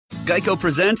Geico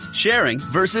presents sharing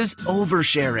versus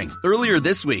oversharing. Earlier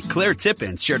this week, Claire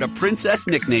Tippins shared a princess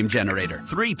nickname generator,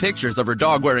 3 pictures of her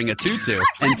dog wearing a tutu,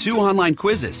 and 2 online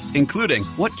quizzes, including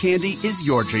what candy is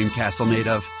your dream castle made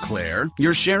of? Claire,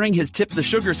 your sharing has tipped the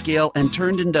sugar scale and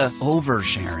turned into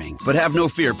oversharing. But have no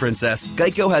fear, princess.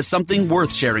 Geico has something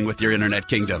worth sharing with your internet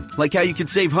kingdom, like how you could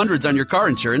save hundreds on your car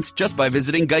insurance just by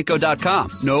visiting geico.com.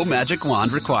 No magic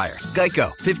wand required.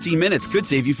 Geico, 15 minutes could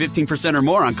save you 15% or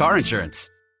more on car insurance.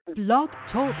 Blog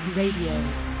Talk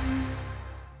Radio.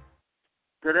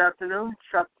 Good afternoon,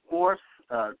 Chuck Morse.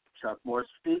 Chuck Morse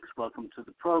Speaks. Welcome to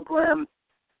the program.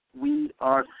 We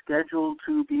are scheduled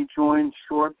to be joined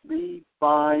shortly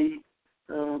by,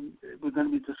 we're going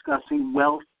to be discussing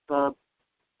wealth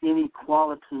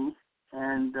inequality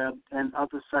and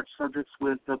other such subjects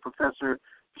with Professor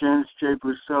James J.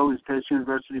 Brousseau, who's Pace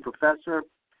University professor,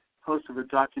 host of a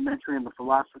documentary on the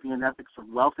philosophy and ethics of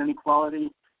wealth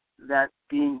inequality, that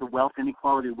being the Wealth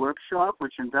Inequality Workshop,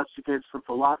 which investigates the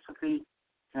philosophy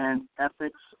and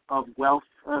ethics of wealth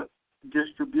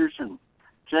distribution.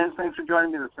 James, thanks for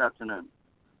joining me this afternoon.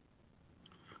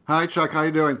 Hi, Chuck. How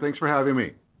you doing? Thanks for having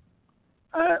me.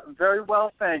 Very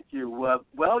well, thank you.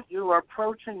 Well, you are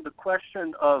approaching the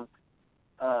question of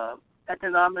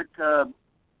economic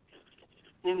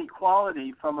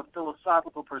inequality from a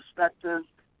philosophical perspective.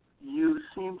 You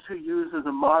seem to use as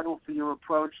a model for your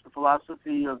approach the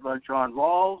philosophy of John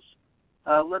Rawls.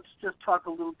 Let's just talk a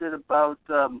little bit about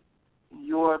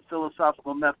your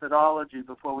philosophical methodology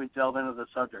before we delve into the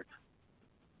subject.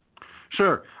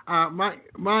 Sure.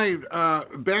 My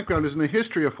background is in the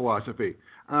history of philosophy,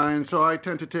 and so I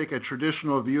tend to take a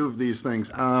traditional view of these things.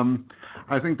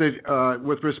 I think that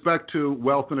with respect to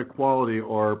wealth inequality,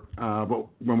 or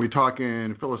when we talk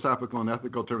in philosophical and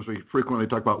ethical terms, we frequently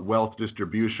talk about wealth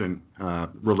distribution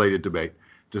related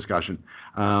discussion.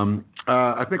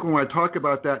 I think when I talk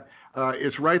about that,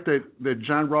 it's right that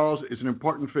John Rawls is an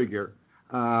important figure.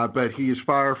 But he is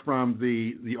far from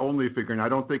the only figure, and I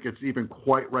don't think it's even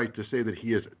quite right to say that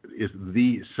he is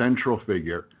the central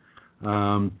figure.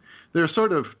 There's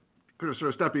sort of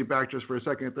stepping back just for a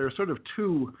second, there are sort of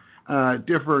 2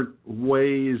 different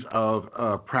ways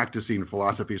of practicing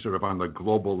philosophy sort of on the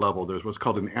global level. There's what's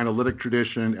called an analytic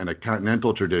tradition and a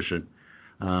continental tradition.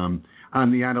 On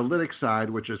the analytic side,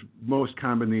 which is most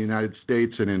common in the United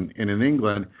States and in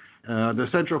England, the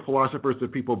central philosophers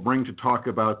that people bring to talk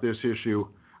about this issue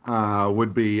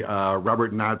would be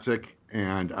Robert Nozick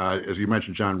and, as you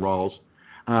mentioned, John Rawls.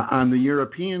 On the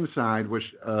European side, which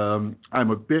I'm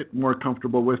a bit more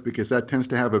comfortable with because that tends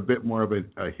to have a bit more of a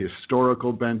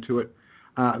historical bent to it,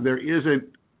 there isn't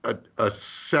a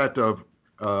set of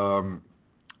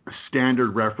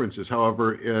standard references.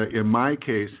 However, in my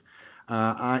case,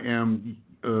 I am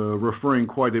referring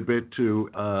quite a bit to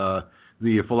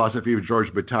the philosophy of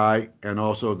Georges Bataille and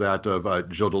also that of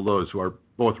Gilles Deleuze, who are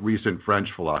both recent French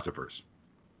philosophers.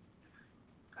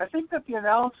 I think that the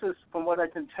analysis, from what I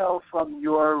can tell from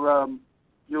your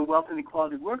Wealth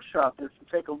Inequality Workshop, is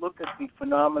to take a look at the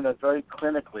phenomena very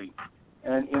clinically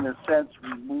and, in a sense,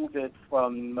 remove it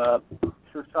from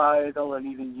societal and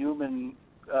even human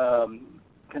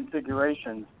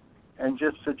configurations and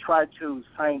just to try to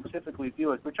scientifically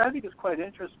view it, which I think is quite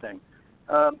interesting.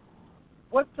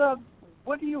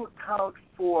 What do you account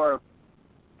for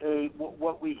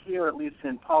what we hear, at least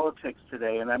in politics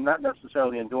today, and I'm not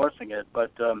necessarily endorsing it,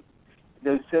 but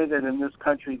they say that in this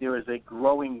country there is a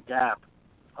growing gap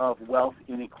of wealth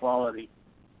inequality?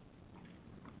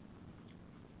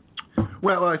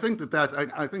 Well, I think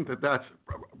that's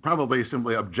probably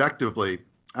simply objectively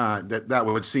that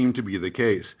would seem to be the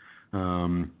case.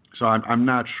 So I'm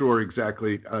not sure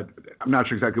exactly.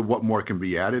 What more can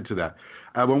be added to that.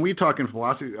 When we talk in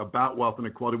philosophy about wealth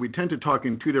inequality, we tend to talk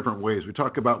in 2 different ways. We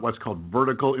talk about what's called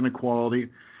vertical inequality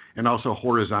and also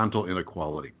horizontal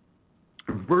inequality.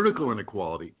 Vertical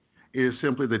inequality is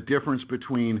simply the difference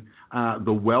between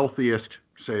the wealthiest,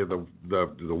 say the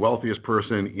wealthiest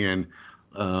person in,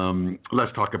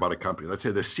 let's talk about a company. Let's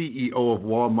say the CEO of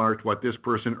Walmart, what this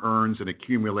person earns and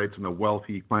accumulates and the wealth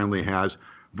he finally has,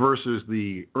 versus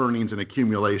the earnings and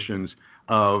accumulations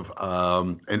of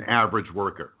an average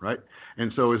worker, right?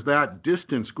 And so as that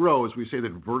distance grows, we say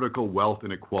that vertical wealth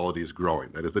inequality is growing.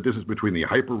 That is, the distance between the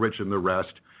hyper-rich and the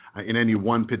rest in any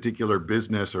one particular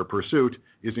business or pursuit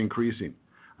is increasing.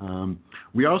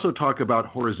 We also talk about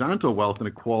horizontal wealth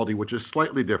inequality, which is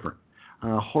slightly different.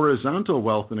 Horizontal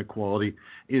wealth inequality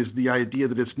is the idea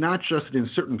that it's not just in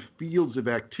certain fields of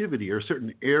activity or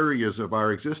certain areas of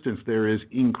our existence there is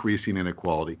increasing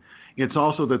inequality. It's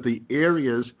also that the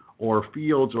areas or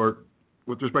fields, or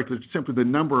with respect to simply the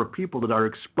number of people that are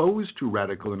exposed to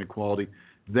radical inequality,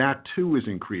 that too is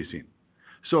increasing.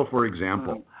 So, for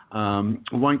example,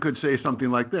 one could say something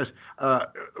like this,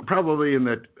 probably in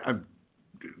that I'm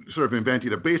sort of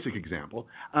inventing a basic example.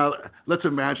 Let's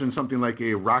imagine something like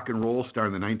a rock and roll star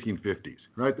in the 1950s,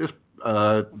 right?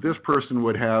 This person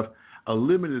would have a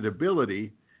limited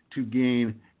ability to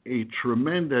gain a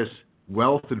tremendous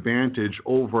wealth advantage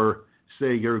over,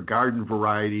 say, your garden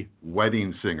variety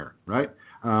wedding singer, right?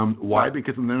 Why?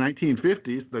 Because in the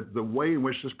 1950s, the way in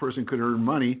which this person could earn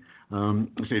money,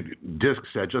 say discs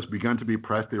had just begun to be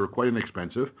pressed. They were quite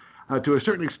inexpensive. To a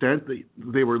certain extent,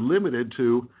 they were limited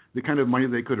to the kind of money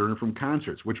they could earn from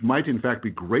concerts, which might in fact be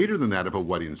greater than that of a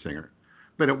wedding singer,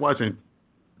 but it wasn't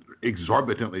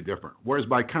exorbitantly different. Whereas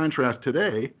by contrast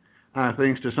today,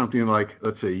 thanks to something like,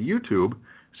 let's say, YouTube,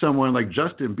 someone like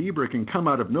Justin Bieber can come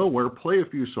out of nowhere, play a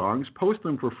few songs, post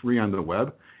them for free on the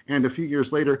web, and a few years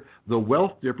later, the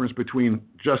wealth difference between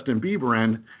Justin Bieber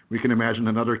and, we can imagine,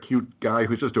 another cute guy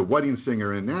who's just a wedding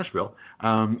singer in Nashville,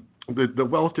 the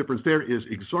wealth difference there is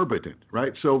exorbitant,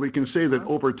 right? So we can say that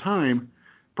over time,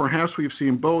 perhaps we've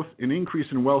seen both an increase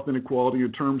in wealth inequality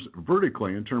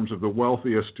vertically, in terms of the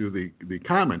wealthiest to the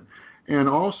common, and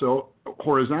also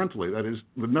horizontally. That is,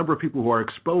 the number of people who are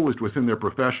exposed within their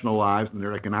professional lives and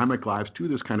their economic lives to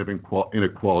this kind of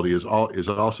inequality is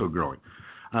also growing.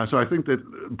 So I think that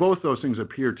both those things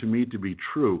appear to me to be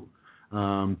true.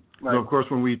 Right. So of course,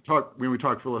 when we talk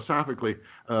philosophically,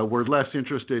 we're less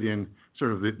interested in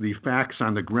sort of the facts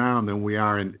on the ground than we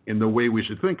are in the way we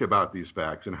should think about these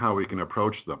facts and how we can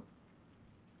approach them.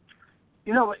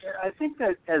 You know, I think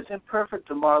that as imperfect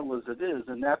a model as it is,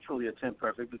 and naturally it's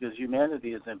imperfect because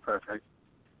humanity is imperfect,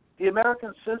 the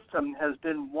American system has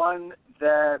been one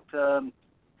that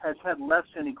has had less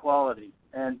inequality.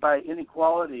 And by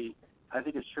inequality, I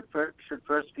think it should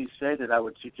first be stated, I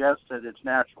would suggest that it's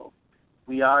natural.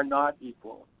 We are not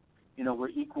equal. You know, we're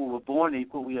equal, we're born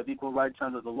equal, we have equal rights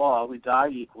under the law, we die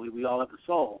equally, we all have a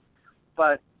soul.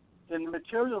 But in the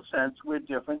material sense, we're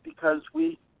different because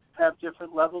we have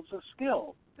different levels of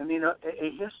skill. I mean, a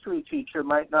history teacher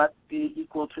might not be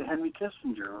equal to Henry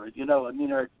Kissinger, or,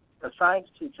 a science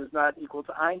teacher is not equal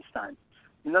to Einstein.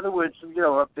 In other words, a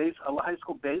high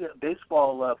school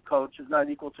baseball coach is not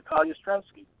equal to Carl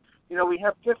Yastrzemski. You know, we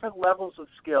have different levels of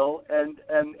skill, and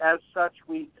as such,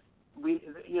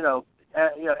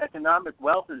 economic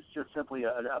wealth is just simply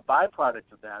a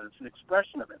byproduct of that. It's an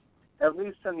expression of it. At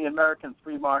least in the American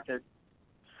free market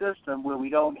system, where we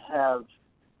don't have,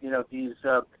 these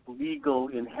legal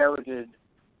inherited,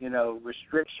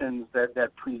 restrictions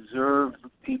that preserve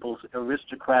people's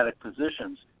aristocratic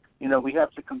positions. We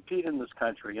have to compete in this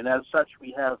country, and as such,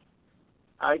 we have,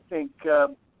 I think,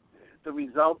 the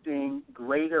result being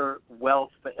greater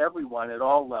wealth for everyone at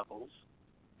all levels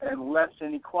and less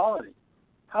inequality.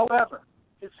 However,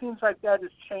 it seems like that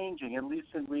is changing, at least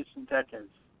in recent decades.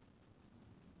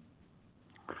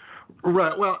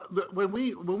 Right. Well, when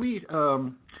we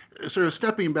sort of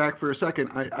stepping back for a second,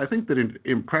 I think that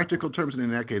in practical terms and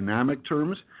in economic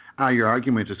terms, your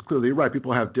argument is clearly right.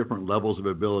 People have different levels of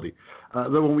ability.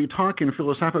 Though when we talk in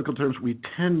philosophical terms, we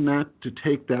tend not to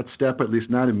take that step, at least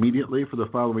not immediately, for the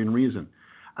following reason.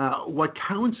 What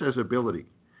counts as ability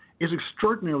is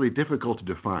extraordinarily difficult to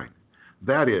define.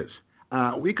 That is,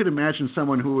 we could imagine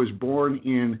someone who was born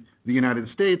in the United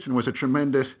States and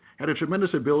had a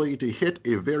tremendous ability to hit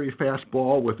a very fast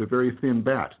ball with a very thin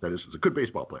bat. That is a good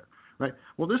baseball player, right?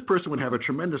 Well, this person would have a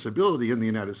tremendous ability in the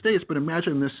United States, but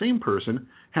imagine this same person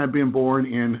had been born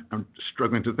in, I'm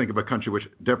struggling to think of a country which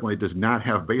definitely does not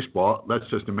have baseball. Let's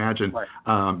just imagine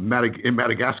in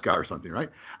Madagascar or something,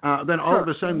 right? Then all of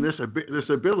a sudden this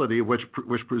ability, which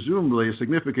presumably is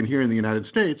significant here in the United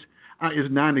States,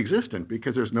 is non-existent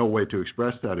because there's no way to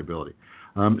express that ability.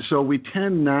 So we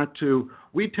tend not to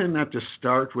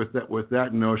start with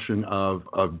that notion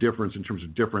of difference in terms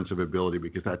of difference of ability,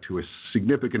 because that to a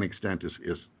significant extent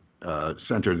is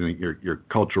centered in your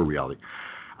cultural reality.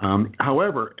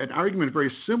 However, an argument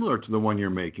very similar to the one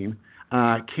you're making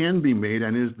can be made,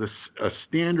 and is a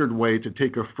standard way to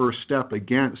take a first step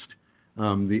against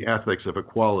the ethics of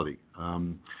equality.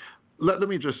 Let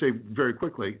me just say very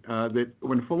quickly that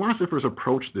when philosophers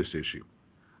approach this issue,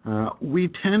 we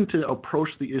tend to approach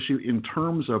the issue in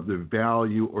terms of the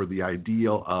value or the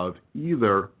ideal of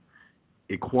either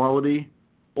equality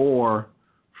or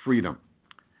freedom.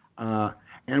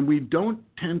 And we don't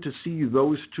tend to see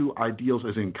those two ideals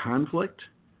as in conflict.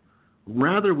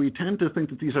 Rather, we tend to think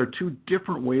that these are two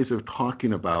different ways of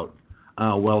talking about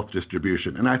wealth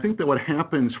distribution. And I think that what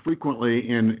happens frequently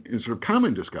in sort of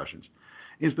common discussions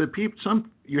is that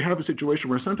you have a situation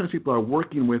where sometimes people are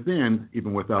working within,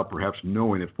 even without perhaps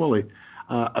knowing it fully,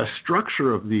 a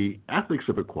structure of the ethics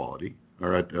of equality,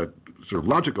 or a sort of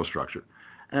logical structure,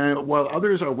 and while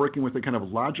others are working with the kind of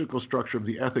logical structure of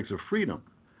the ethics of freedom.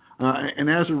 And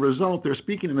as a result, they're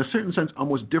speaking in a certain sense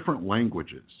almost different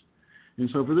languages. And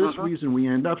so for this reason, we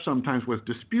end up sometimes with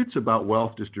disputes about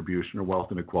wealth distribution or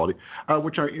wealth inequality,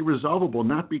 which are irresolvable,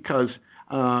 not because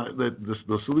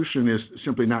the solution is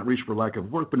simply not reached for lack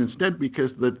of work, but instead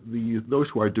because those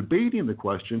who are debating the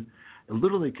question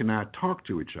literally cannot talk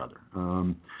to each other.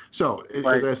 As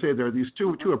I say, there are these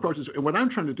two approaches. And what I'm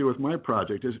trying to do with my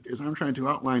project is I'm trying to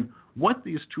outline what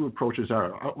these two approaches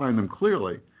are, outline them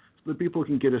clearly, so that people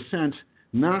can get a sense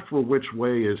not for which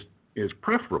way is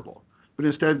preferable, but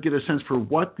instead get a sense for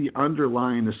what the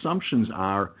underlying assumptions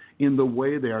are in the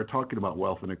way they are talking about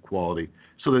wealth inequality,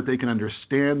 so that they can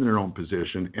understand their own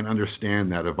position and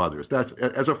understand that of others. That's,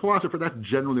 as a philosopher, that's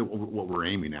generally what we're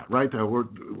aiming at, right?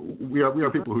 We are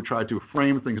people who try to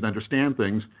frame things and understand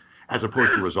things as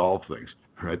opposed to resolve things,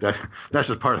 right? That's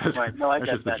just part of it. Right. No, I that's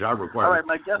get just that. the job required. All right,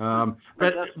 my guess.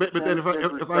 But then if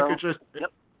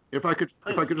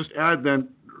I could just add then,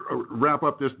 wrap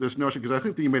up this notion, because I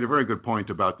think that you made a very good point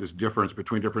about this difference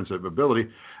of ability.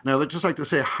 Now, I'd just like to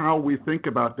say how we think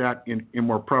about that in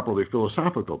more properly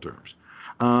philosophical terms.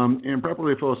 In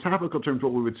properly philosophical terms,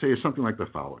 what we would say is something like the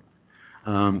following.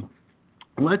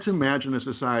 Let's imagine a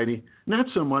society, not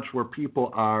so much where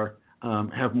people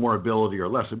have more ability or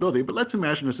less ability, but let's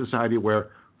imagine a society where,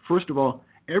 first of all,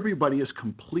 everybody is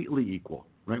completely equal,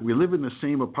 right? We live in the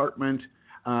same apartment.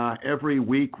 Every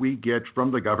week we get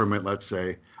from the government, let's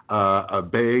say, a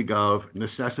bag of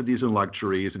necessities and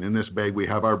luxuries, and in this bag we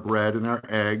have our bread and our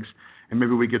eggs, and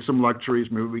maybe we get some luxuries,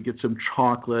 maybe we get some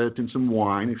chocolate and some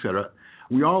wine, etc.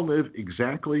 We all live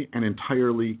exactly and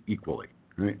entirely equally,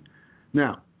 right?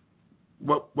 Now,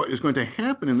 what is going to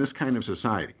happen in this kind of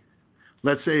society,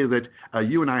 let's say that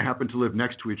you and I happen to live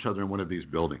next to each other in one of these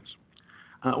buildings.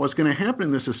 What's going to happen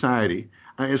in this society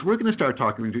is we're going to start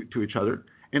talking to each other,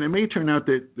 and it may turn out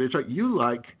that you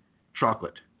like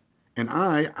chocolate, and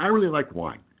I really like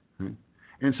wine. Right?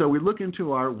 And so we look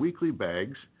into our weekly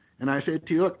bags, and I say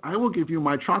to you, look, I will give you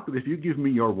my chocolate if you give me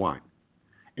your wine.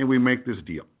 And we make this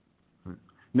deal. Right?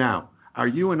 Now, are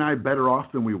you and I better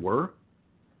off than we were?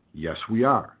 Yes, we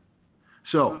are.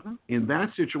 So in that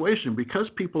situation, because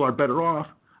people are better off,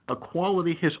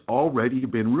 equality has already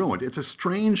been ruined. It's a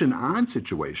strange and odd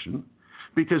situation,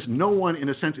 because no one, in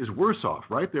a sense, is worse off,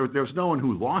 right? There's no one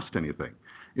who lost anything.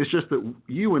 It's just that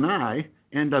you and I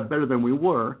end up better than we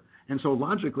were, and so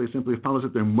logically simply follows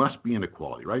that there must be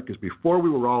inequality, right? Because before we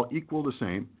were all equal the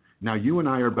same, now you and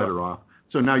I are better off,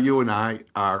 so now you and I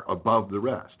are above the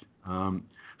rest.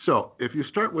 So if you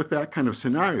start with that kind of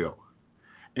scenario,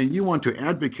 and you want to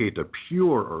advocate a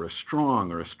pure or a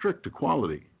strong or a strict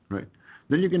equality, right,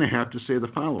 then you're going to have to say the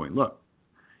following. Look,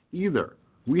 either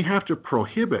we have to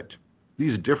prohibit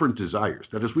these different desires.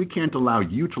 That is, we can't allow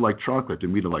you to like chocolate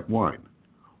and me to like wine.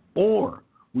 Or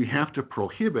we have to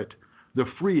prohibit the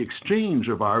free exchange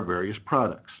of our various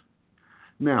products.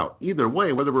 Now, either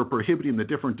way, whether we're prohibiting the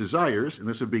different desires, and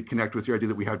this would be connected with the idea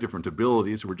that we have different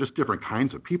abilities, we're just different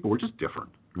kinds of people, we're just different,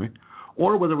 right?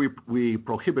 Or whether we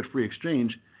prohibit free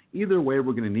exchange, either way,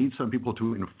 we're going to need some people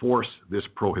to enforce this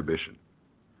prohibition.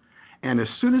 And as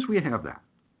soon as we have that,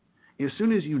 as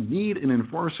soon as you need an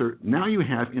enforcer, now you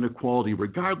have inequality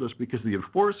regardless, because the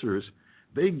enforcers,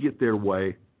 they get their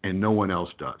way and no one else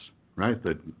does, right?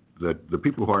 The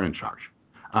people who are in charge.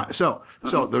 So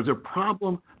there's a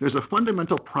problem. There's a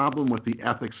fundamental problem with the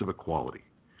ethics of equality,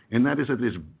 and that is that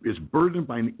it's burdened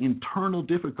by an internal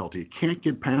difficulty. You can't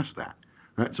get past that.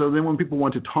 Right? So then when people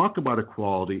want to talk about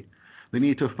equality, they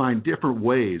need to find different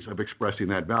ways of expressing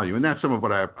that value, and that's some of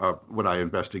what I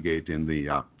investigate in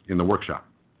the workshop.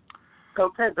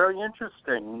 Okay, very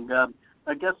interesting.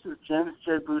 My guest is James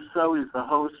J. Brousseau. He's the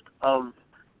host of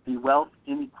the Wealth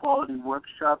Inequality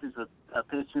Workshop. He's a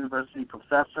Pace University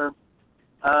professor.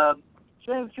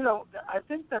 James, I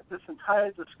think that this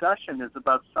entire discussion is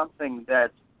about something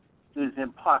that is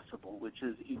impossible, which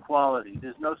is equality.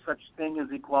 There's no such thing as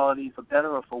equality, for better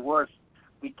or for worse.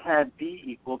 We can't be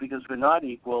equal because we're not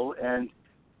equal, and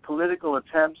political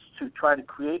attempts to try to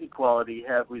create equality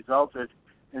have resulted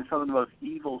in some of the most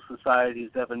evil societies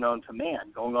ever known to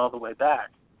man, going all the way back.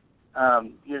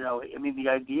 The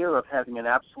idea of having an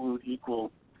absolute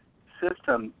equal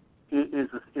system is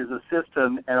a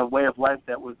system and a way of life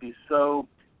that would be so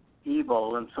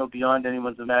evil and so beyond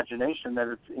anyone's imagination that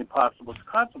it's impossible to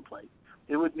contemplate.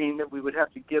 It would mean that we would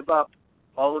have to give up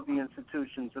all of the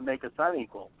institutions that make us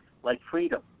unequal, like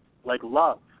freedom, like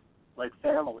love, like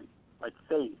family, like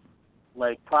faith,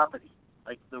 like property,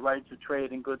 like the right to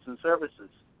trade in goods and services,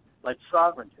 like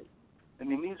sovereignty.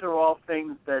 These are all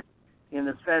things that in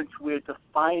a sense, we're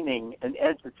defining an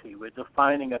entity, we're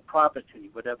defining a property,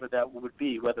 whatever that would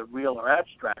be, whether real or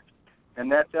abstract.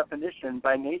 And that definition,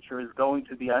 by nature, is going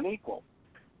to be unequal.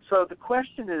 So the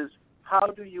question is, how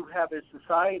do you have a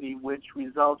society which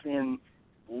results in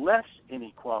less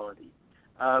inequality,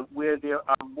 where there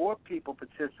are more people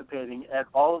participating at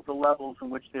all of the levels in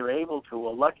which they're able to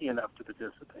or lucky enough to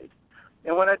participate?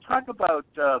 And when I talk about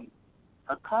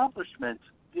accomplishment,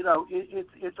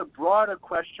 it's a broader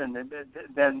question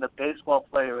than the baseball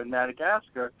player in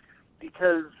Madagascar,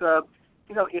 because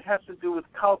it has to do with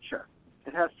culture,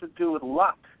 it has to do with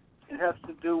luck, it has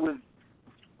to do with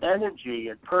energy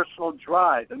and personal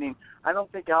drive. I mean, I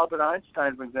don't think Albert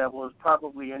Einstein, for example,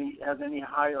 has any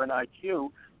higher an IQ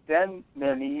than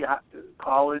many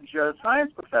college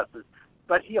science professors,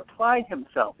 but he applied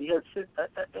himself. He had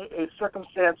a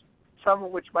circumstance, some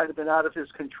of which might have been out of his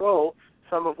control,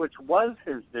 some of which was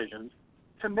his vision,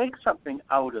 to make something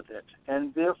out of it,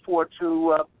 and therefore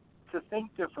to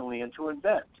think differently and to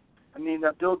invent. I mean,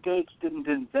 Bill Gates didn't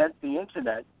invent the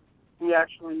Internet. He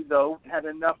actually, though, had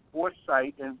enough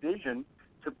foresight and vision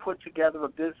to put together a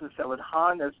business that would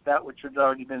harness that which had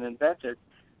already been invented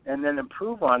and then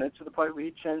improve on it to the point where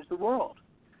he changed the world.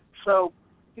 So,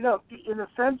 in a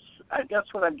sense, I guess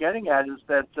what I'm getting at is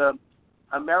that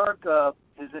America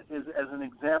is, as an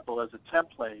example, as a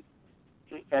template,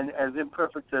 and as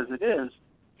imperfect as it is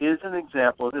an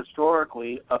example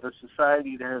historically of a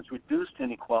society that has reduced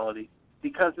inequality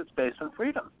because it's based on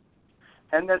freedom.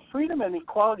 And that freedom and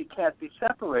equality can't be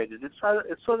separated. It's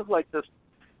sort of like this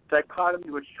dichotomy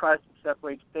which tries to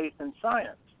separate faith and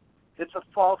science. It's a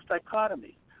false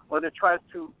dichotomy, or that tries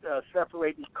to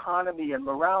separate economy and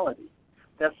morality.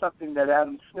 That's something that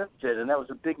Adam Smith did, and that was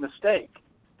a big mistake.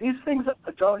 These things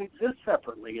don't exist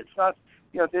separately. It's not,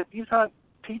 these aren't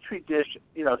petri dish,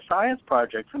 science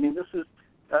projects. I mean, this is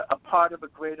a part of a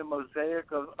greater mosaic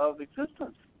of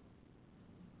existence.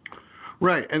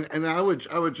 Right, and I would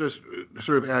just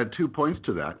sort of add 2 points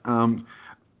to that.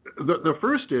 The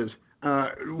first is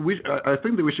I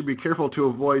think that we should be careful to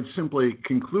avoid simply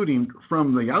concluding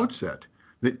from the outset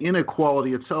that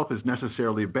inequality itself is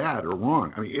necessarily bad or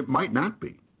wrong. I mean, it might not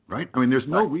be, right? I mean, there's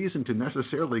no reason to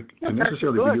necessarily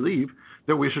believe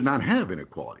that we should not have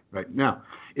inequality, right? Now,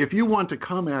 if you want to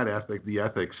come at the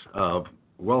ethics of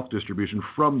wealth distribution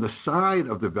from the side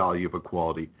of the value of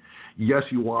equality, yes,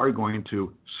 you are going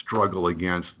to struggle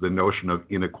against the notion of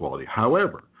inequality.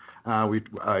 However,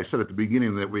 I said at the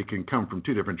beginning that we can come from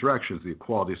 2 different directions, the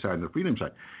equality side and the freedom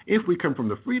side. If we come from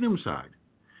the freedom side,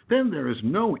 then there is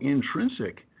no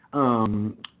intrinsic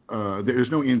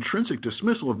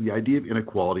dismissal of the idea of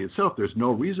inequality itself. There's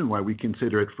no reason why we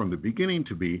consider it from the beginning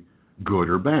to be good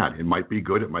or bad. It might be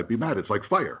good, it might be bad. It's like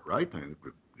fire, right? It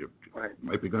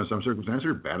might be good in some circumstances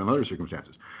or bad in other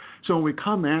circumstances. So when we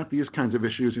come at these kinds of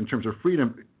issues in terms of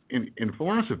freedom in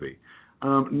philosophy,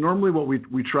 normally what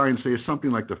we try and say is something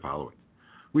like the following.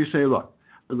 We say, look,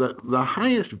 the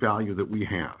highest value that we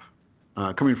have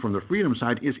coming from the freedom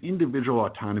side is individual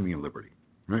autonomy and liberty,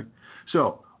 right?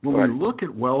 So when we look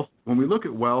at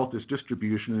wealth, its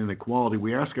distribution and inequality,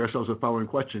 we ask ourselves the following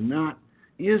question: not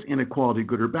is inequality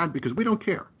good or bad, because we don't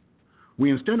care. We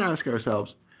instead ask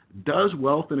ourselves, does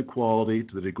wealth inequality,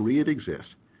 to the degree it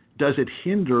exists, does it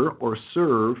hinder or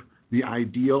serve the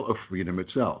ideal of freedom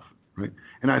itself? Right?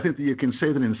 And I think that you can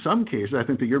say that in some cases, I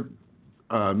think that you're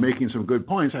making some good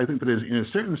points. I think that in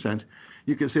a certain sense,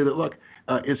 you can say that, look,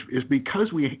 it's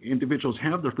because we individuals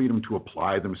have the freedom to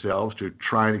apply themselves, to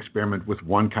try and experiment with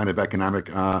one kind of economic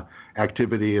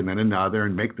activity and then another,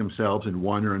 and make themselves in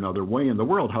one or another way in the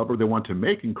world, however they want to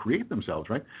make and create themselves,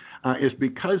 right? It's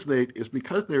because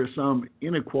there's some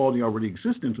inequality already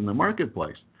existent in the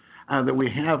marketplace. That we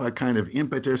have a kind of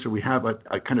impetus, or we have a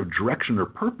kind of direction or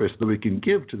purpose that we can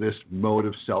give to this mode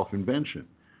of self-invention,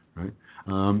 right?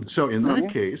 So in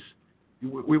that case,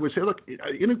 we would say, look,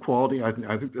 inequality, I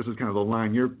think this is kind of the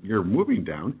line you're moving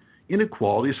down,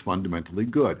 inequality is fundamentally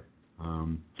good.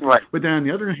 Right. But then on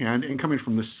the other hand, and coming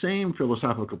from the same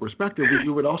philosophical perspective,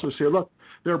 we would also say, look,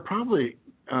 there are probably,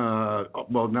 there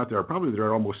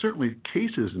are almost certainly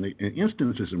cases and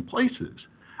instances and places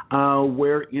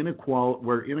where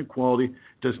inequality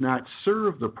does not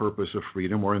serve the purpose of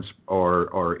freedom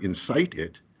or incite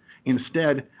it.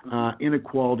 Instead,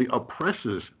 inequality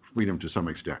oppresses freedom to some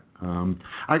extent.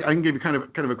 I can give you kind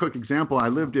of a quick example. I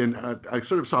lived in, I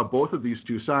sort of saw both of these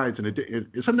 2 sides, and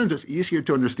sometimes it's easier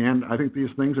to understand, I think, these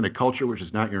things in a culture which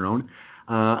is not your own.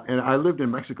 And I lived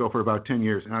in Mexico for about 10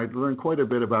 years, and I learned quite a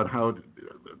bit about how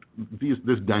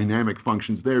this dynamic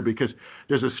functions there, because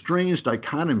there's a strange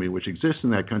dichotomy which exists in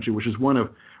that country, which is one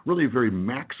of really very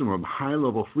maximum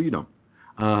high-level freedom,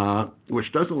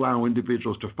 which does allow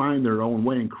individuals to find their own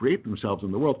way and create themselves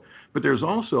in the world. But there's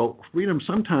also freedom.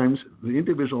 Sometimes the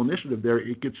individual initiative there,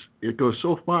 it goes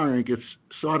so far and it gets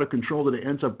so out of control that it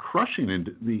ends up crushing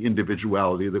the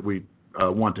individuality that we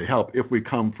want to help if we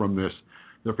come from the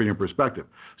freedom perspective.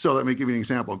 So let me give you an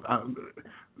example.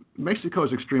 Mexico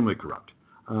is extremely corrupt.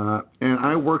 And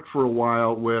I worked for a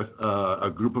while with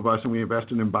a group of us, and we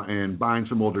invested in buying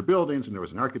some older buildings, and there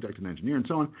was an architect and engineer and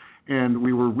so on, and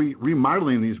we were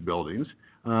remodeling these buildings.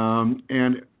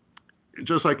 And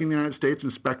just like in the United States,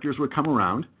 inspectors would come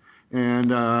around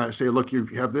and say, look, you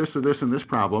have this or this and this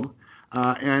problem.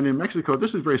 And in Mexico,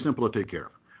 this is very simple to take care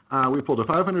of. We pulled a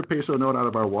 500 peso note out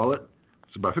of our wallet.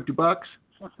 It's about $50.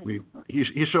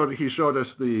 He showed us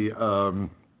the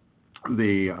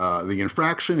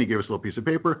infraction. He gave us a little piece of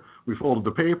paper. We folded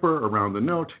the paper around the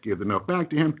note, gave the note back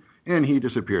to him, and he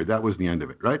disappeared. That was the end of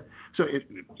it, right? So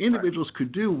individuals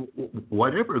could do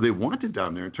whatever they wanted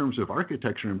down there in terms of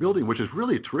architecture and building, which is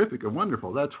really terrific and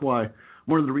wonderful. That's why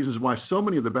one of the reasons why so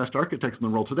many of the best architects in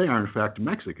the world today are in fact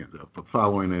Mexicans,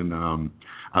 following in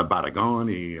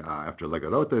Barragán, after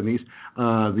Legarota, and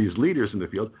these leaders in the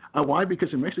field. Why?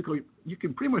 Because in Mexico you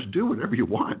can pretty much do whatever you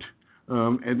want.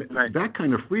 And that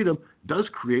kind of freedom does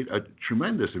create a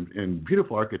tremendous and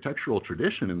beautiful architectural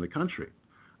tradition in the country.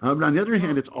 But on the other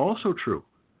hand, it's also true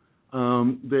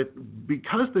that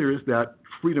because there is that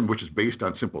freedom, which is based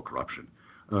on simple corruption,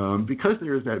 because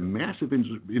there is that massive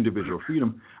individual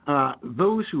freedom,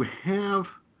 those who have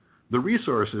the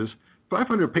resources,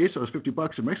 500 pesos,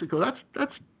 $50 in Mexico,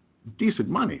 that's decent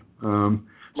money.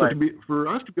 For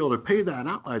us to be able to pay that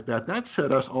out like that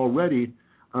set us already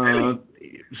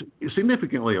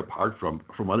significantly apart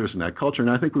from others in that culture. And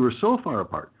I think we were so far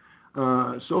apart,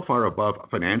 so far above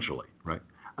financially, right?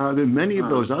 That many of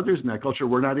those others in that culture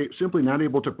were simply not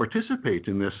able to participate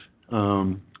in this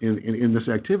in this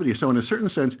activity. So in a certain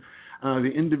sense,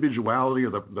 the individuality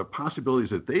or the possibilities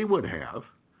that they would have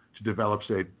to develop,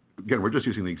 say, again, we're just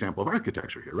using the example of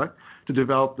architecture here, right? To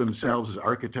develop themselves as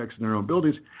architects in their own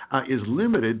buildings is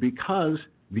limited because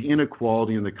the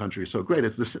inequality in the country is so great.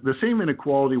 It's the same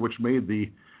inequality which made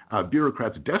the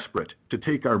bureaucrats desperate to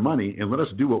take our money and let us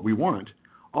do what we want,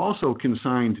 also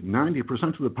consigned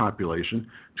 90% of the population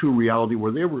to a reality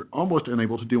where they were almost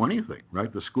unable to do anything,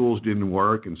 right? The schools didn't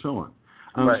work and so on.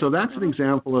 So that's an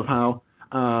example of how,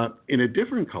 in a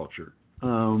different culture,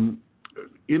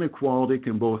 inequality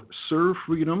can both serve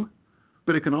freedom,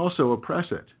 but it can also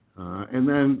oppress it. And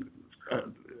then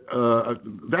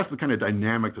that's the kind of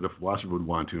dynamic that a philosopher would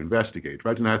want to investigate,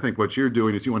 right? And I think what you're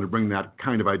doing is you want to bring that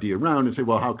kind of idea around and say,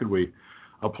 well, how could we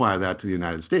apply that to the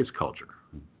United States culture?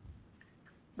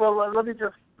 Well,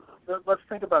 let's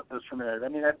think about this for a minute. I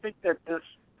mean, I think that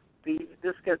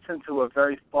this gets into a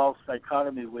very false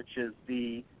dichotomy, which is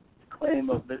the claim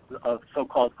of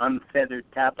so-called unfettered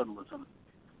capitalism,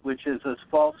 which is as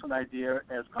false an idea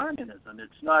as communism.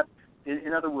 It's not,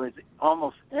 in other words,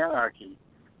 almost anarchy.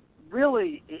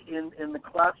 Really, in the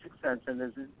classic sense, and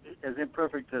as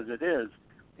imperfect as it is,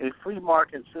 a free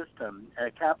market system,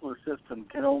 a capitalist system,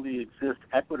 can only exist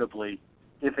equitably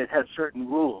if it has certain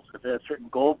rules, if it has certain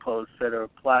goalposts that are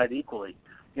applied equally.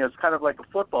 You know, it's kind of like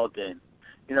a football game.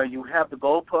 You know, you have the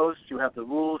goalposts, you have the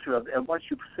rules, and once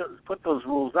you put those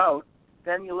rules out,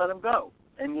 then you let them go,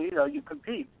 and you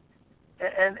compete.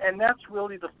 And that's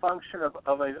really the function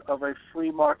of a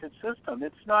free market system.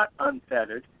 It's not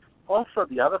unfettered. Also,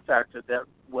 the other factor that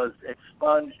was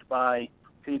expunged by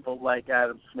people like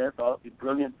Adam Smith, a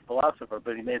brilliant philosopher,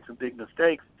 but he made some big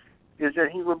mistakes, is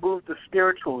that he removed the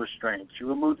spiritual restraints. He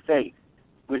removed faith,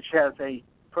 which has a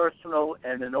personal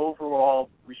and an overall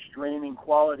restraining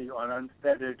quality on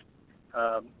unfettered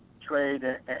trade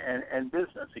and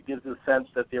business. It gives a sense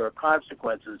that there are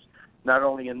consequences, not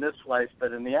only in this life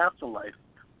but in the afterlife,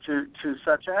 to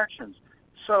such actions.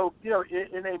 So,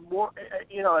 in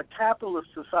a capitalist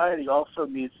society also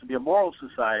needs to be a moral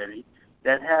society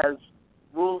that has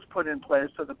rules put in place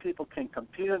so that people can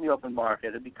compete in the open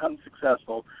market and become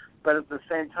successful, but at the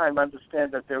same time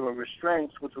understand that there are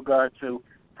restraints with regard to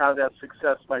how that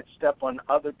success might step on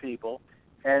other people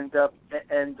and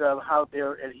how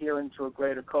they're adhering to a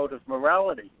greater code of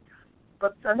morality.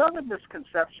 But another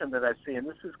misconception that I see, and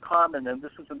this is common, and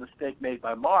this is a mistake made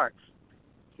by Marx,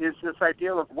 is this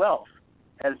idea of wealth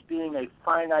as being a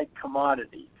finite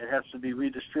commodity. It has to be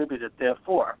redistributed,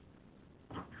 therefore.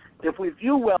 If we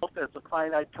view wealth as a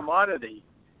finite commodity,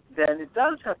 then it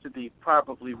does have to be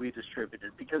properly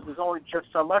redistributed because there's only just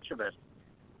so much of it.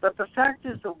 But the fact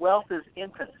is that wealth is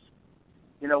infinite.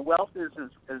 Wealth is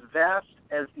as vast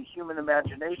as the human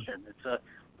imagination.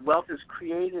 Wealth is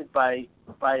created by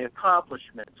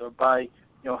accomplishments or by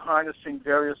harnessing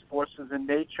various forces in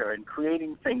nature and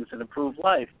creating things that improve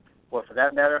life, or for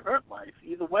that matter, hurt life.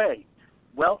 Either way,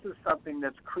 wealth is something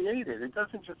that's created. It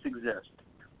doesn't just exist.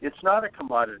 It's not a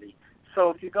commodity. So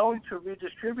if you're going to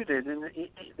redistribute it, and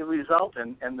the result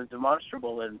and the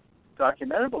demonstrable and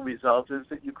documentable result is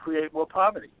that you create more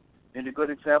poverty. And a good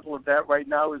example of that right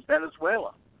now is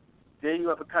Venezuela. There you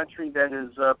have a country that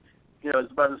is,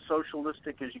 is about as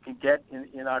socialistic as you can get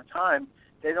in our time.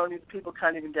 People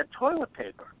can't even get toilet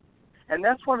paper. And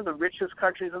that's one of the richest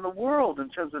countries in the world in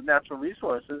terms of natural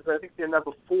resources. I think they're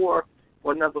number 4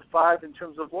 or number 5 in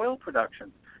terms of oil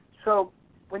production. So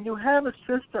when you have a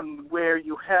system where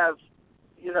you have,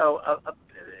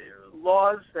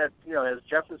 laws that, as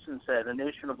Jefferson said, a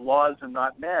nation of laws and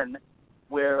not men,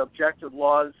 where objective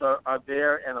laws are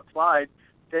there and applied,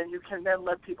 then you can then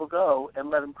let people go and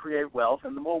let them create wealth.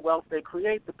 And the more wealth they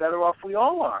create, the better off we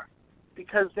all are,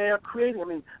 because they are creating. I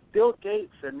mean, Bill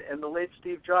Gates and the late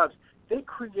Steve Jobs, they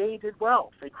created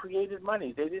wealth. They created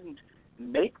money. They didn't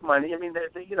make money. I mean,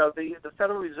 the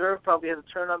Federal Reserve probably had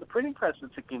to turn on the printing press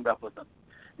since it came up with them.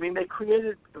 I mean, they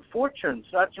created fortunes,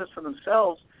 not just for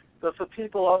themselves, but for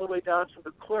people all the way down to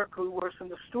the clerk who works in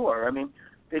the store. I mean,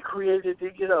 they created,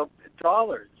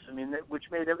 dollars, which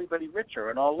made everybody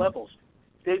richer on all levels.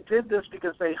 They did this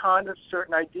because they harnessed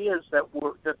certain ideas that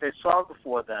they saw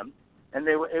before them, and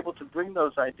they were able to bring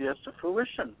those ideas to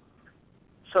fruition.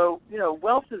 So,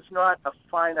 wealth is not a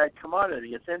finite commodity;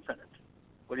 it's infinite.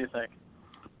 What do you think?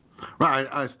 Right,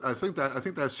 I think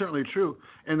that's certainly true.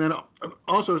 And then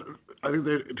also, I think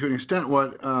that to an extent,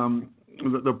 what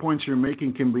the points you're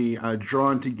making can be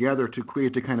drawn together to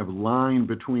create a kind of line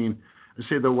between,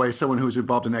 say, the way someone who's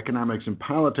involved in economics and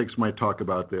politics might talk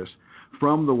about this,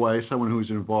 from the way someone who's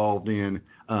involved in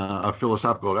a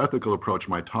philosophical or ethical approach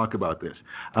might talk about this.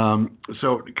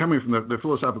 So coming from the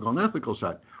philosophical and ethical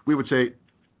side, we would say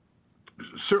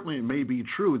certainly it may be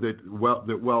true that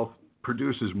wealth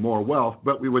produces more wealth,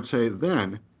 but we would say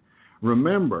then,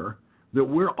 remember that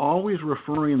we're always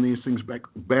referring these things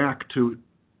back to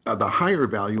the higher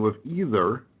value of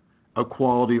either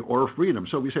equality or freedom.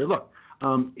 So we say, look,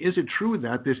 is it true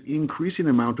that this increasing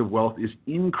amount of wealth is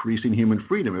increasing human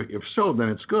freedom? If so, then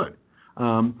it's good.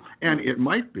 And it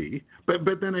might be, but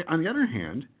then on the other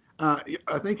hand,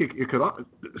 I think it could.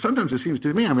 Sometimes it seems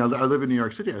to me. I live in New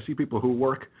York City. I see people who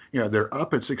work. They're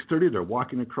up at 6:30. They're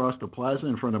walking across the plaza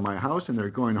in front of my house, and they're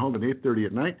going home at 8:30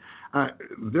 at night.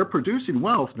 They're producing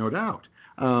wealth, no doubt.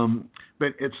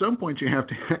 But at some point, you have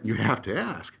to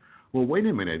ask. Well, wait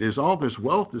a minute. Is all this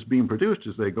wealth that's being produced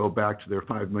as they go back to their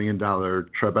 $5 million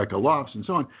Tribeca lofts and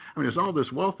so on? Is all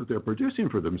this wealth that they're producing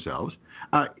for themselves?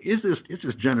 Is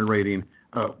this generating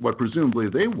what presumably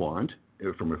they want?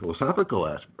 From a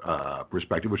philosophical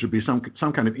perspective, which would be some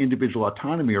kind of individual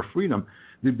autonomy or freedom,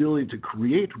 the ability to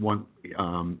create one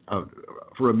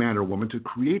for a man or woman, to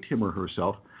create him or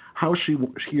herself how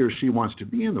he or she wants to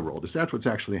be in the world. Is that's what's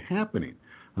actually happening?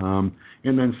 And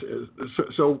then,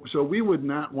 so we would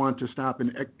not want to stop.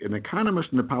 An economist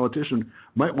and a politician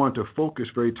might want to focus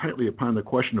very tightly upon the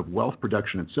question of wealth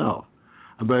production itself.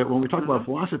 But when we talk about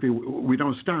philosophy, we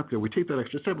don't stop there. We take that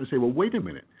extra step and say, well, wait a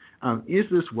minute. Is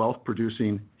this wealth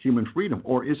producing human freedom,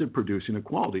 or is it producing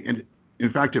equality? And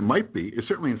in fact, it might be.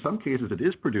 Certainly in some cases it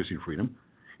is producing freedom.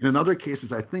 In other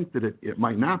cases, I think that it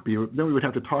might not be. Then we would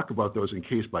have to talk about those in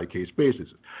case-by-case basis.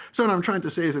 So what I'm trying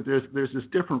to say is that there's this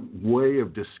different way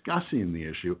of discussing the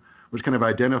issue, which kind of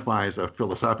identifies a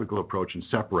philosophical approach and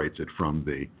separates it from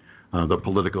the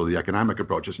political, the economic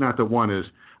approach. It's not that one is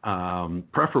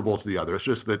preferable to the other. It's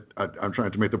just that I'm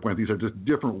trying to make the point these are just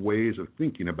different ways of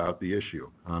thinking about the issue.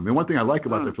 And one thing I like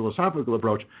about the philosophical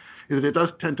approach is that it does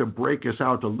tend to break us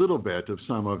out a little bit of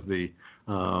some of the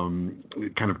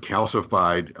kind of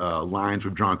calcified lines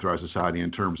we've drawn through our society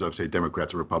in terms of, say,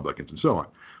 Democrats or Republicans and so on.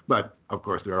 But, of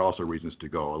course, there are also reasons to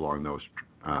go along those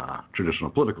traditional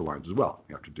political lines as well.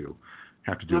 You have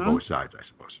to do both sides, I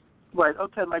suppose. Right.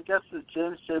 Okay. My guest is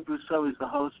James J. Brousseau. He's the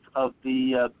host of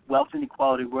the Wealth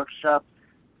Inequality Workshop.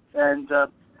 And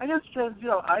I guess, James,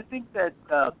 I think that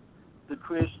the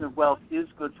creation of wealth is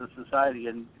good for society,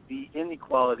 and the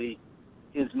inequality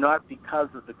is not because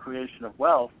of the creation of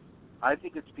wealth. I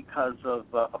think it's because of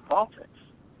politics.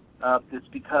 It's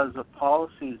because of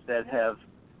policies that have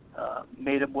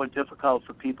made it more difficult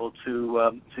for people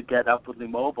to get upwardly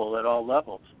mobile at all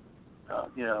levels.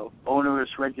 Onerous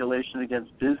regulation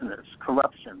against business,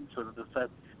 corruption, sort of the fact.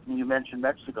 You mentioned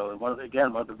Mexico, one of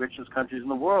the richest countries in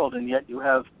the world, and yet you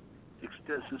have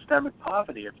systemic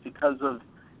poverty. It's because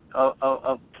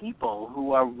of people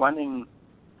who are running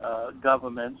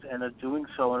governments and are doing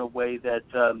so in a way that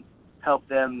help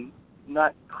them,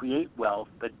 not create wealth,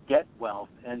 but get wealth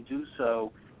and do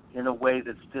so in a way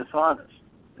that's dishonest.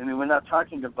 I mean, we're not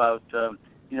talking about,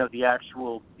 the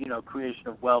actual, creation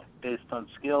of wealth based on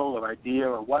skill or idea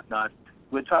or whatnot.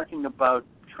 We're talking about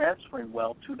transferring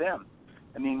wealth to them.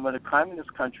 I mean, when a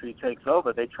communist country takes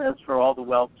over, they transfer all the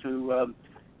wealth to,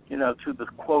 to the,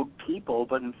 quote, people,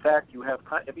 but in fact you have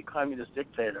every communist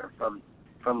dictator from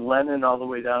Lenin all the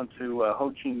way down to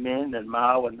Ho Chi Minh and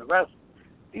Mao and the rest.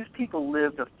 These people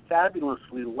lived a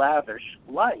fabulously lavish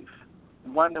life,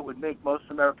 one that would make most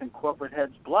American corporate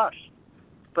heads blush.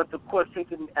 But, of course, they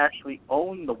didn't actually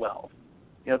own the wealth.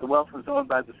 The wealth was owned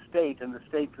by the state, and the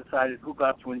state decided who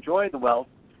got to enjoy the wealth,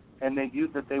 and they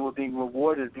viewed that they were being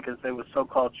rewarded because they were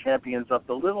so-called champions of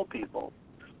the little people.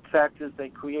 The fact is they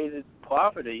created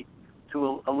poverty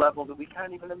to a level that we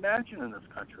can't even imagine in this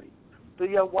country. But,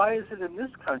 why is it in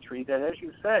this country that, as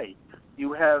you say,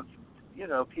 you have,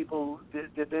 people,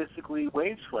 they're basically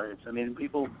wage slaves? I mean,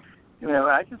 people,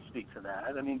 I can speak to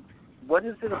that. I mean, what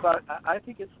is it about? I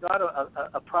think it's not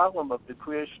a problem of the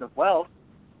creation of wealth.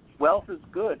 Wealth is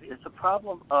good. It's a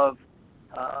problem of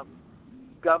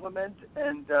government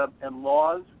and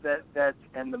laws that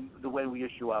and the way we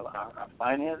issue our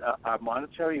finance, our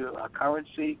monetary, our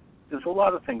currency. There's a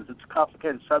lot of things. It's a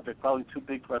complicated subject, probably too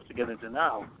big for us to get into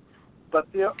now. But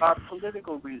there are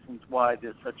political reasons why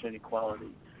there's such inequality.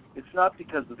 It's not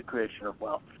because of the creation of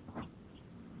wealth.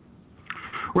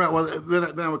 Right. Well,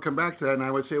 then I would come back to that, and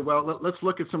I would say, well, let's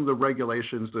look at some of the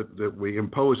regulations that we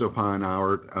impose upon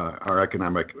our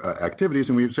economic activities,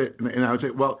 and I would say,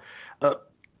 well,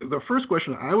 the first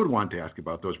question I would want to ask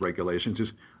about those regulations is,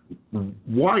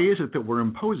 why is it that we're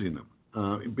imposing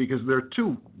them? Because there are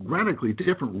two radically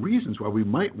different reasons why we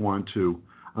might want to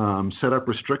set up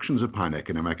restrictions upon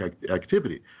economic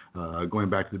activity. Going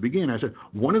back to the beginning, I said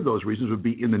one of those reasons would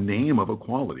be in the name of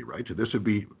equality, right? So this would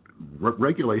be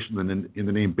regulation in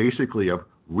the name basically of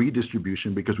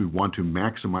redistribution, because we want to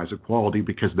maximize equality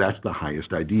because that's the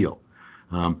highest ideal.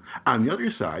 On the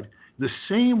other side, the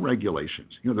same regulations,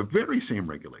 the very same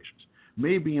regulations,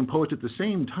 may be imposed at the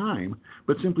same time,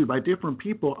 but simply by different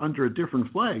people under a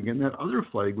different flag, and that other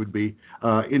flag would be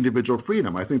individual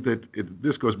freedom. I think that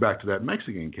this goes back to that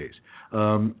Mexican case.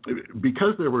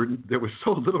 Because there was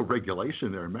so little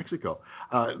regulation there in Mexico,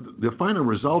 the final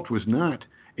result was not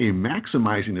a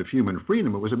maximizing of human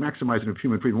freedom. It was a maximizing of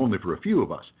human freedom only for a few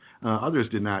of us. Others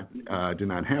did not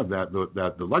have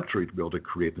the luxury to be able to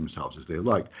create themselves as they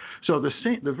liked. So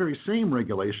the very same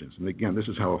regulations, and again, this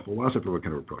is how a philosopher would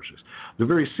kind of approach this. The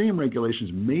very same regulations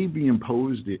may be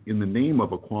imposed in the name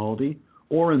of equality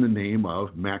or in the name of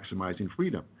maximizing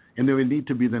freedom, and they would need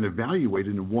to be then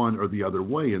evaluated in one or the other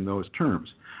way in those terms.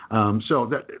 So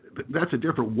that's a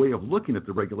different way of looking at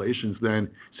the regulations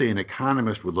than, say, an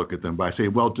economist would look at them by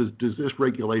saying, well, does this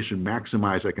regulation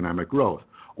maximize economic growth?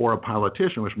 Or a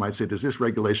politician, which might say, does this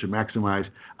regulation maximize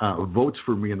votes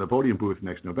for me in the voting booth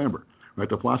next November? Right?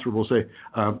 The philosopher will say,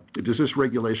 does this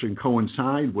regulation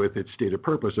coincide with its stated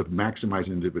purpose of maximizing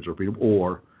individual freedom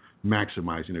or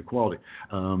maximizing equality?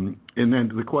 And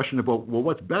then the question about, well,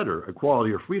 what's better,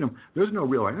 equality or freedom? There's no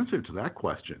real answer to that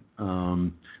question.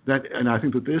 And I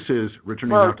think that this is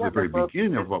returning back to the very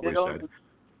beginning of what we said.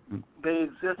 They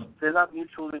exist. They're not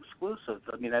mutually exclusive.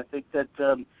 I mean, I think that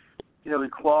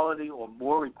equality or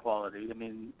more equality. I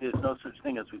mean, there's no such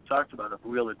thing as we've talked about of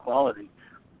real equality,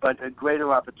 but a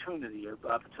greater opportunity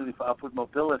for upward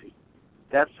mobility.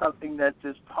 That's something that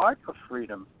is part of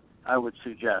freedom, I would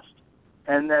suggest.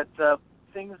 And that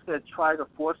things that try to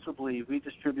forcibly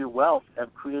redistribute wealth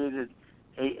have created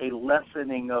a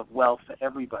lessening of wealth for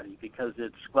everybody, because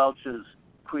it squelches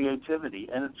creativity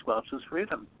and it squelches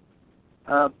freedom.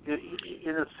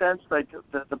 In a sense, like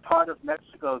the part of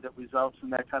Mexico that results in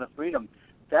that kind of freedom,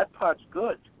 that part's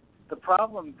good. The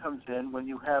problem comes in when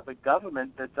you have a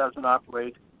government that doesn't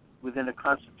operate within a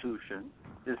constitution.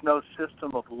 There's no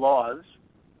system of laws.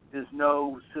 There's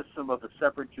no system of a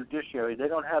separate judiciary. They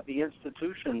don't have the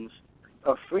institutions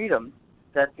of freedom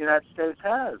that the United States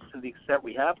has, to the extent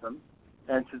we have them,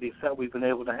 and to the extent we've been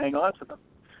able to hang on to them.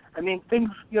 I mean, things,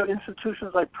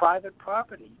 institutions like private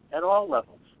property at all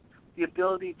levels, the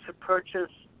ability to purchase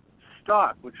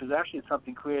stock, which was actually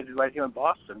something created right here in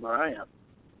Boston, where I am,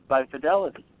 by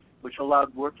Fidelity, which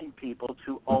allowed working people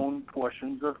to own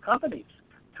portions of companies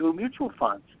through mutual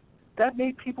funds. That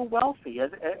made people wealthy,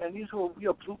 and these were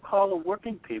blue-collar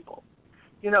working people.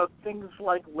 Things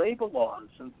like labor laws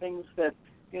and things that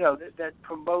that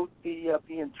promote the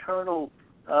internal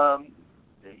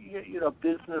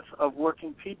business of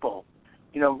working people.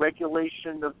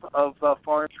 Regulation of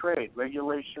foreign trade,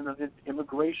 regulation of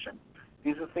immigration.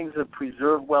 These are things that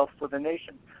preserve wealth for the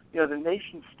nation. The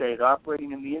nation state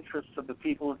operating in the interests of the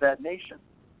people of that nation.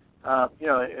 I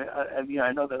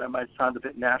know that I might sound a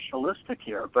bit nationalistic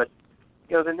here, but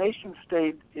the nation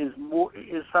state is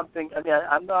something. I mean,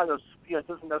 I'm not it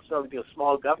doesn't necessarily be a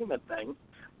small government thing.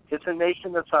 It's a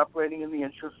nation that's operating in the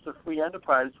interests of free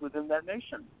enterprise within that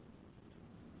nation.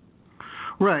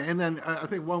 Right, and then I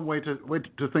think one way to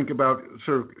think about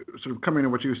sort of coming to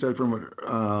what you said from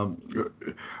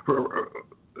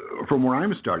where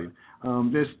I'm starting.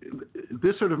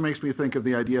 This sort of makes me think of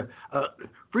the idea.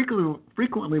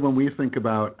 Frequently, when we think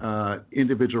about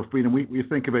individual freedom, we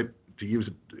think of it. To use,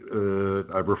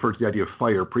 I've referred to the idea of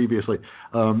fire previously.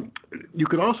 You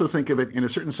could also think of it in a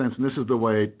certain sense, and this is the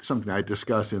way something I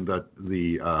discuss in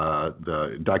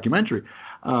the documentary.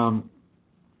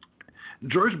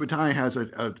 George Bataille has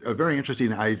a very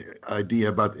interesting idea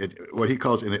about what he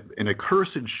calls an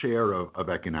accursed share of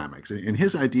economics. And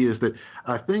his idea is that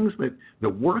things that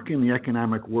work in the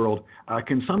economic world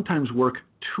can sometimes work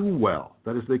too well.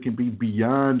 That is, they can be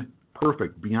beyond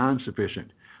perfect, beyond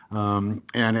sufficient. And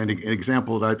an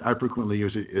example that I frequently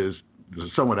use is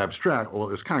somewhat abstract. Well,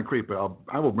 it's concrete, but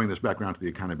I will bring this back around to the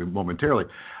economy momentarily.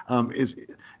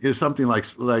 Is something like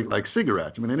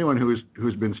cigarettes. I mean, anyone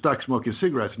who's been stuck smoking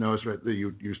cigarettes knows, right, that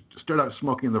you start out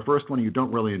smoking the first one, you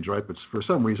don't really enjoy it, but for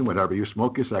some reason, whatever, you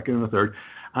smoke a second and a third,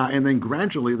 and then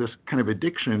gradually this kind of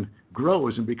addiction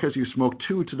grows. And because you smoke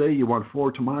 2 today, you want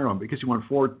 4 tomorrow, and because you want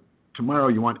 4 tomorrow,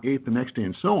 you want 8 the next day,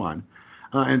 and so on.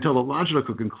 Until the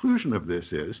logical conclusion of this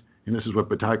is, and this is what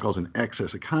Bataille calls an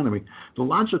excess economy, the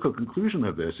logical conclusion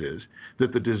of this is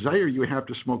that the desire you have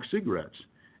to smoke cigarettes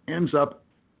ends up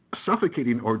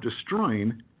suffocating or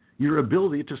destroying your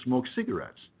ability to smoke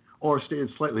cigarettes. Or stated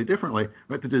slightly differently,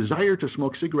 but the desire to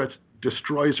smoke cigarettes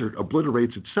destroys or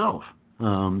obliterates itself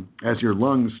as your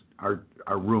lungs are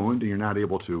ruined and you're not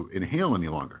able to inhale any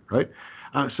longer, right?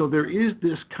 So there is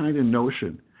this kind of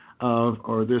notion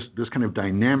or this kind of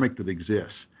dynamic that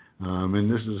exists,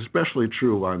 and this is especially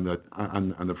true on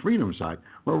the freedom side,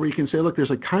 where we can say, look,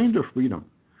 there's a kind of freedom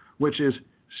which is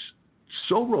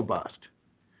so robust,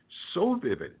 so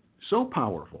vivid, so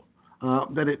powerful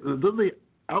that it literally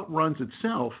outruns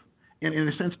itself, and in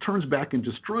a sense turns back and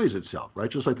destroys itself,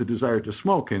 right? Just like the desire to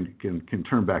smoke can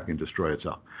turn back and destroy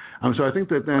itself. So I think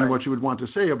that then what you would want to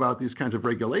say about these kinds of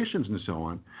regulations and so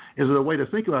on is that a way to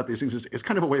think about these things is it's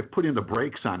kind of a way of putting the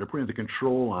brakes on or putting the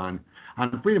control on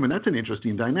freedom. And that's an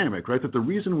interesting dynamic, right? That the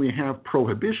reason we have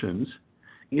prohibitions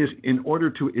is in order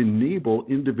to enable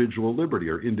individual liberty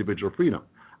or individual freedom,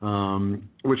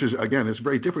 which is, again, is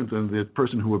very different than the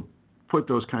person who would put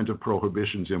those kinds of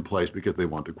prohibitions in place because they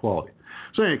want equality.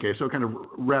 So in any case, so kind of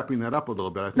wrapping that up a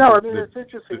little bit. I think it's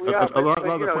interesting. A lot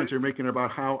of the points you're making about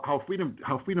how freedom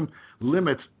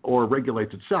limits or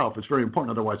regulates itself is very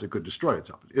important. Otherwise, it could destroy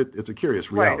itself. It's a curious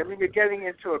reality. Right. I mean, you're getting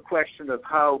into a question of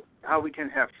how we can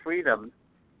have freedom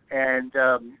and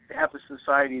have a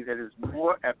society that is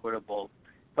more equitable,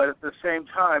 but at the same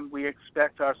time, we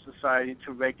expect our society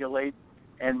to regulate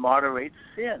and moderate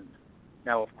sin.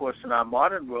 Now, of course, in our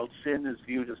modern world, sin is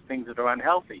viewed as things that are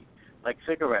unhealthy, like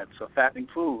cigarettes or fattening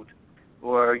food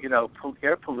or,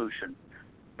 air pollution.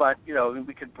 But,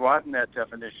 we could broaden that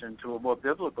definition to a more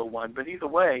biblical one. But either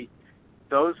way,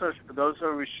 those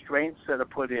are restraints that are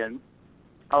put in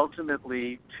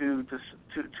ultimately to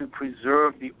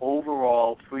preserve the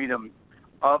overall freedom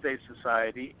of a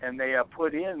society, and they are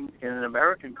put in an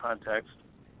American context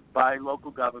by local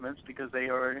governments because they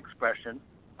are an expression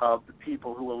of the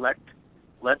people who elect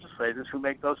legislators who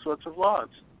make those sorts of laws.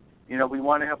 We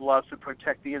want to have laws to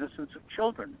protect the innocence of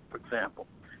children, for example.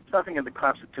 There's nothing in the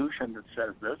Constitution that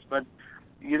says this, but,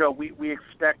 we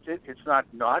expect it. It's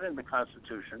not in the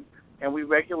Constitution, and we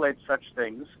regulate such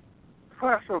things,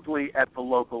 preferably at the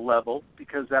local level,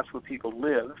 because that's where people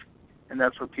live, and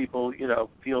that's where people,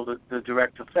 feel the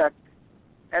direct effect.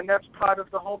 And that's part of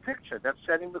the whole picture. That's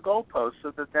setting the goalposts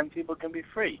so that then people can be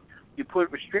free. You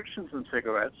put restrictions on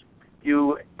cigarettes,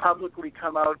 you publicly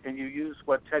come out and you use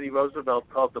what Teddy Roosevelt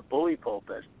called the bully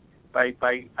pulpit by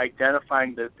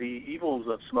identifying the evils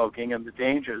of smoking and the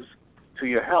dangers to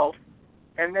your health,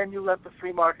 and then you let the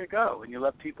free market go, and you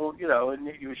let people, and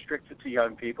you restrict it to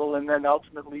young people, and then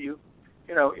ultimately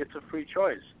it's a free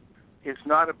choice. It's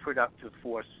not a productive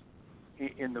force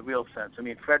in the real sense. I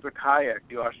mean, Friedrich Hayek,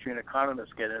 the Austrian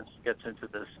economist, gets into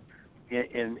this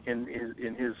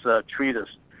in his treatise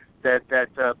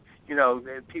that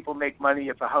people make money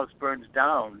if a house burns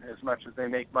down as much as they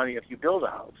make money if you build a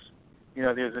house.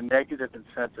 There's a negative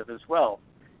incentive as well.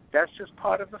 That's just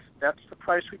that's the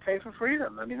price we pay for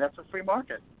freedom. I mean, that's a free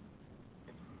market.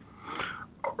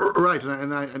 Right,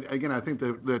 and again, I think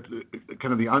that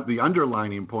kind of the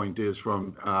underlining point is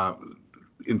from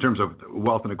in terms of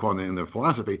wealth inequality in the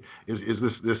philosophy is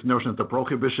this notion that the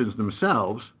prohibitions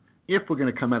themselves, if we're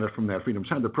going to come at it from that freedom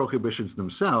side, the prohibitions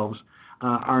themselves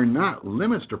are not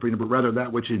limits to freedom, but rather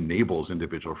that which enables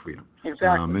individual freedom.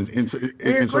 Exactly. And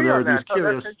so there are these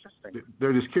curious.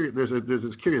 There's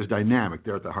this curious dynamic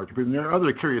there at the heart of freedom. There are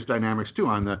other curious dynamics too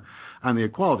on the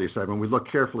equality side. When we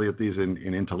look carefully at these in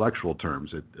intellectual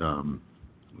terms, but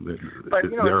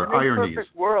there are ironies. In a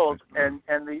perfect world, and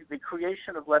the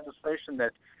creation of legislation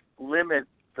that limit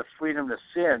the freedom to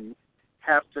sin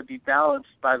have to be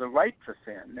balanced by the right to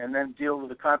sin, and then deal with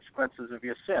the consequences of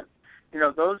your sin.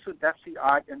 That's the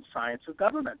art and science of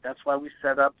government. That's why we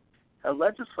set up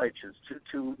legislatures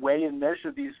to weigh and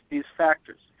measure these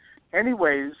factors.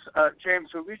 Anyways,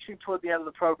 James, we're reaching toward the end of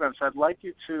the program, so I'd like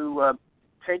you to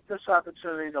take this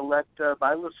opportunity to let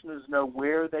my listeners know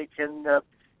where they can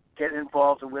get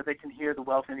involved and where they can hear the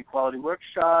Wealth Inequality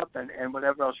Workshop and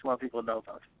whatever else you want people to know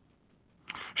about.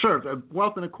 Sure. The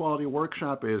Wealth Inequality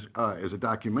Workshop is a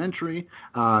documentary.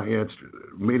 It's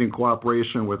made in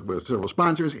cooperation with several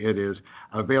sponsors. It is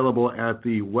available at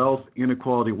the Wealth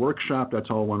Inequality Workshop, that's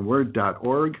all one word,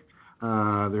 .org.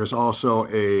 There's also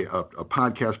a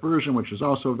podcast version, which is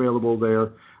also available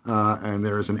there. And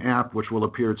there is an app which will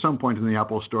appear at some point in the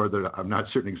Apple Store that I'm not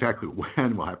certain exactly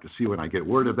when. We'll have to see when I get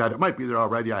word of that. It might be there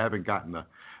already. I haven't gotten the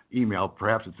email.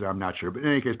 Perhaps it's there. I'm not sure. But in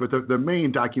any case, the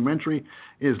main documentary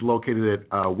is located at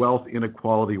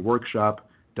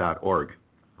wealthinequalityworkshop.org.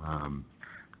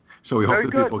 So we hope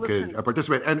that people can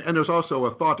participate. And there's also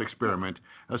a thought experiment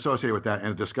associated with that and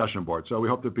a discussion board. So we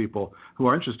hope that people who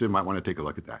are interested might want to take a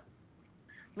look at that.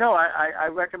 No, I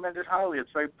recommend it highly.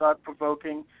 It's very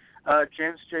thought-provoking.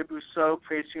 James J. Brousseau,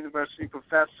 Pace University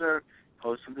professor,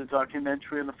 host of the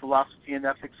documentary on the philosophy and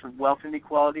ethics of Wealth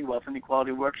Inequality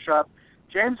Workshop.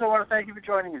 James, I want to thank you for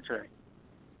joining me today.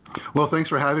 Well, thanks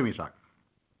for having me, Chuck.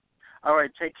 All right,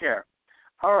 take care.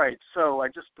 All right, so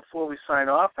before we sign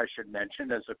off, I should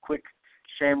mention as a quick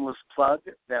shameless plug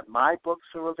that my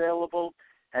books are available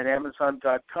at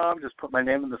Amazon.com. Just put my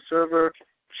name in the server,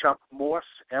 Chuck Morse,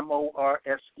 Morse,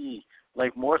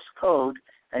 like Morse code,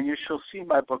 and you shall see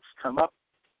my books come up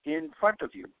in front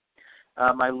of you.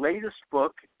 My latest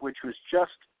book, which was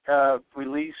just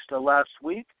released last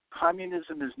week,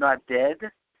 Communism is Not Dead,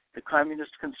 The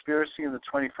Communist Conspiracy in the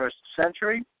 21st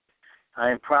Century.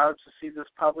 I am proud to see this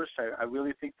published. I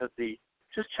really think that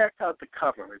just check out the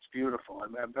cover. It's beautiful.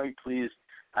 I'm very pleased.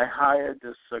 I hired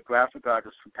this graphic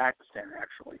artist from Pakistan,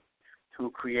 actually,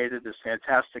 who created this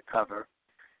fantastic cover.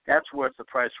 That's worth the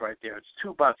price right there. It's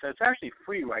 $2. It's actually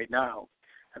free right now,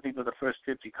 I think, for the first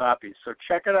 50 copies. So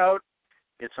check it out.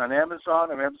 It's on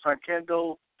Amazon or Amazon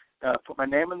Kindle. Put my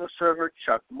name in the server,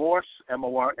 Chuck Morse,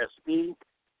 Morse.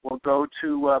 We'll go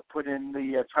to put in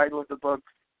the title of the book,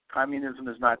 Communism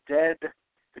is Not Dead,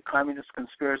 The Communist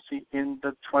Conspiracy in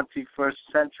the 21st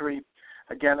Century.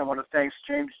 Again, I want to thank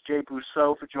James J.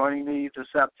 Brousseau for joining me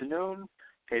this afternoon.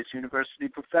 Pace University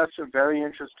professor, very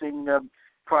interesting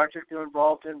project you're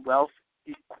involved in,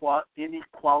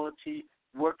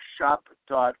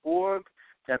 wealthinequalityworkshop.org.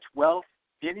 That's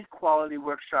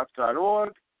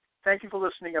wealthinequalityworkshop.org. Thank you for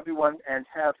listening, everyone, and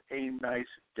have a nice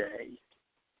day.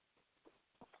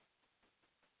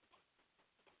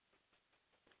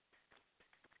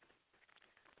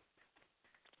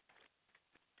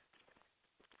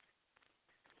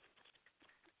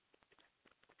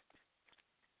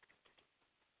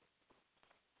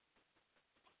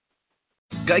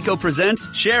 Geico presents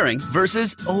sharing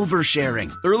versus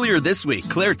oversharing. Earlier this week,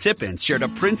 Claire Tippins shared a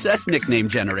princess nickname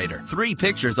generator, 3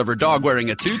 pictures of her dog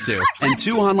wearing a tutu, and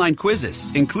 2 online quizzes,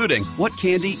 including what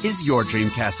candy is your dream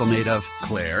castle made of?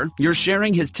 Claire, your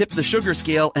sharing has tipped the sugar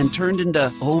scale and turned into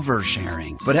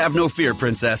oversharing. But have no fear,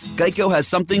 princess. Geico has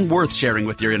something worth sharing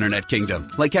with your internet kingdom,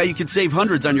 like how you could save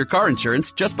hundreds on your car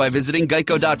insurance just by visiting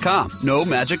geico.com. No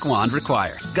magic wand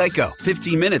required. Geico,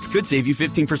 15 minutes could save you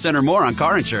 15% or more on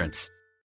car insurance.